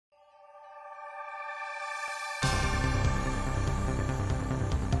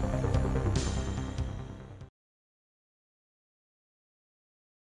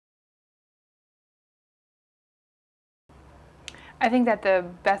I think that the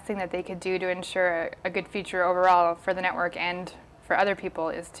best thing that they could do to ensure a good future overall for the network and for other people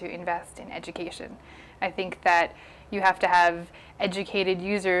is to invest in education. I think that you have to have educated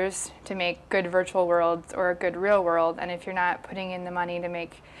users to make good virtual worlds or a good real world, and if you're not putting in the money to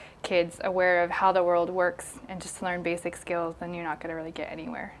make kids aware of how the world works and just learn basic skills, then you're not going to really get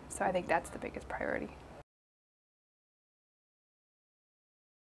anywhere. So I think that's the biggest priority.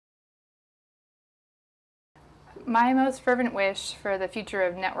 My most fervent wish for the future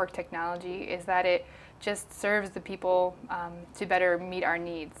of network technology is that it just serves the people to better meet our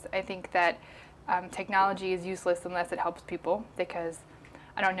needs. I think that technology is useless unless it helps people, because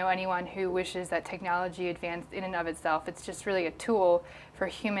I don't know anyone who wishes that technology advanced in and of itself. It's just really a tool for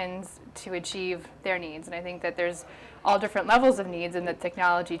humans to achieve their needs. And I think that there's all different levels of needs and that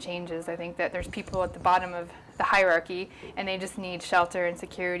technology changes. I think that there's people at the bottom of the hierarchy and they just need shelter and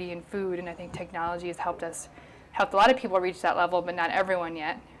security and food, and I think technology has helped a lot of people reach that level, but not everyone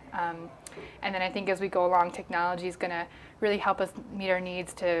yet. And then I think as we go along, technology is going to really help us meet our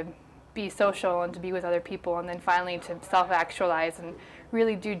needs to be social and to be with other people, and then finally to self-actualize and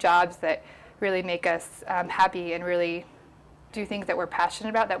really do jobs that really make us happy and really do things that we're passionate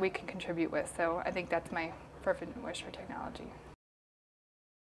about that we can contribute with. So I think that's my fervent wish for technology.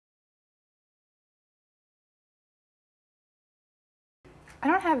 I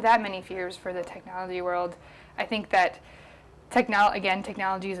don't have that many fears for the technology world. I think that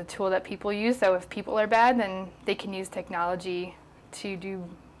technology is a tool that people use, so if people are bad, then they can use technology to do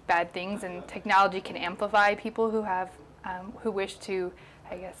bad things, and technology can amplify people who wish to,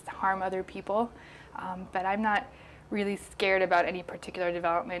 I guess, harm other people. But I'm not really scared about any particular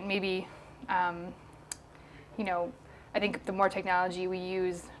development. Maybe, you know, I think the more technology we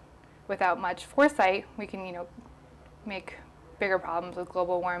use without much foresight, we can, you know, make bigger problems with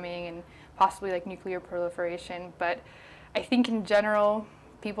global warming and possibly like nuclear proliferation. But I think in general,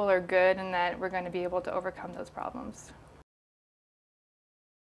 people are good and that we're going to be able to overcome those problems.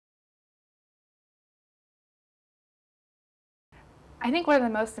 I think one of the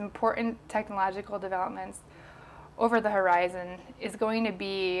most important technological developments over the horizon is going to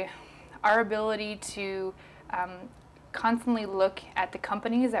be our ability to constantly look at the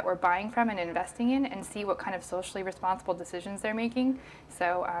companies that we're buying from and investing in and see what kind of socially responsible decisions they're making.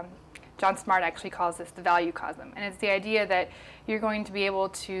 So John Smart actually calls this the value cosm, and it's the idea that you're going to be able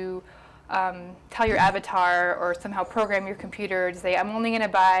to tell your avatar or somehow program your computer to say, I'm only going to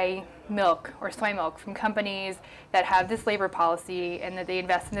buy milk or soy milk from companies that have this labor policy and that they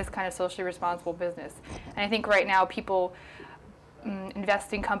invest in this kind of socially responsible business. And I think right now people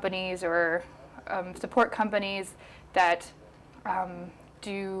invest in companies or support companies that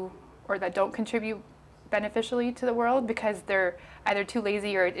do or that don't contribute beneficially to the world because they're either too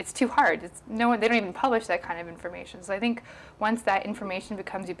lazy or it's too hard. They don't even publish that kind of information. So I think once that information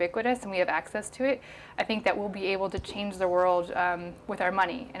becomes ubiquitous and we have access to it, I think that we'll be able to change the world with our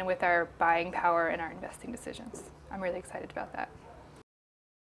money and with our buying power and our investing decisions. I'm really excited about that.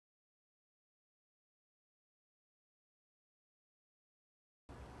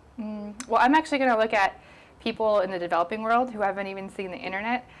 Well, I'm actually going to look at people in the developing world who haven't even seen the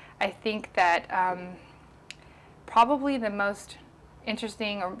internet. I think that probably the most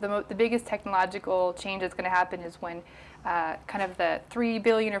interesting or the biggest technological change that's going to happen is when kind of the 3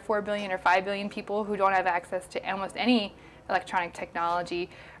 billion or 4 billion or 5 billion people who don't have access to almost any electronic technology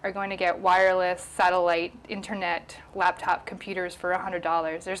are going to get wireless, satellite, internet, laptop computers for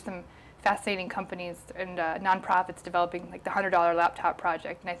 $100. There's some fascinating companies and nonprofits developing like the $100 laptop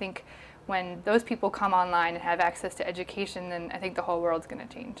project, and I think when those people come online and have access to education, then I think the whole world's going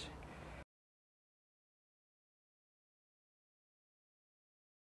to change.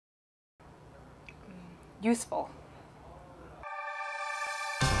 Useful.